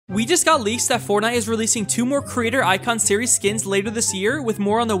We just got leaks that Fortnite is releasing 2 more creator icon series skins later this year, with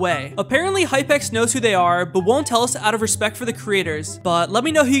more on the way. Apparently Hypex knows who they are, but won't tell us out of respect for the creators. But let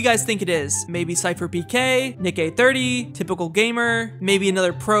me know who you guys think it is. Maybe SypherPK, Nick830, Typical Gamer, maybe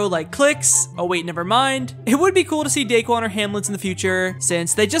another pro like Clicks. Oh wait, never mind. It would be cool to see Daquan or Hamlets in the future,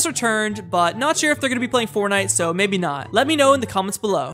 since they just returned, but not sure if they're gonna be playing Fortnite, so maybe not. Let me know in the comments below.